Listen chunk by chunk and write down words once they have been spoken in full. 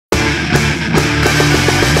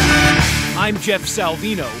I'm Jeff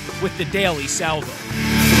Salvino with the Daily Salvo.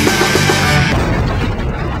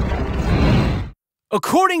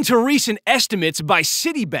 According to recent estimates by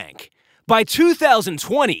Citibank, by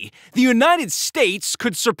 2020, the United States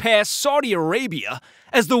could surpass Saudi Arabia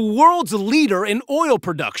as the world's leader in oil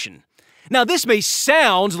production. Now, this may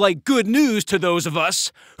sound like good news to those of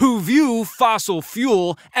us who view fossil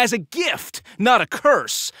fuel as a gift, not a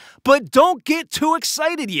curse. But don't get too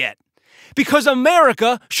excited yet, because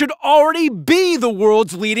America should already be the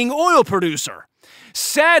world's leading oil producer.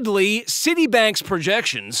 Sadly, Citibank's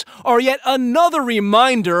projections are yet another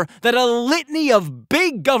reminder that a litany of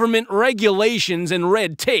big government regulations and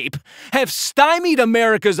red tape have stymied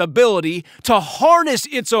America's ability to harness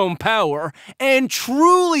its own power and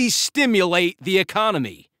truly stimulate the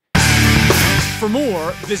economy. For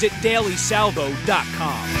more, visit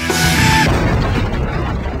dailysalvo.com.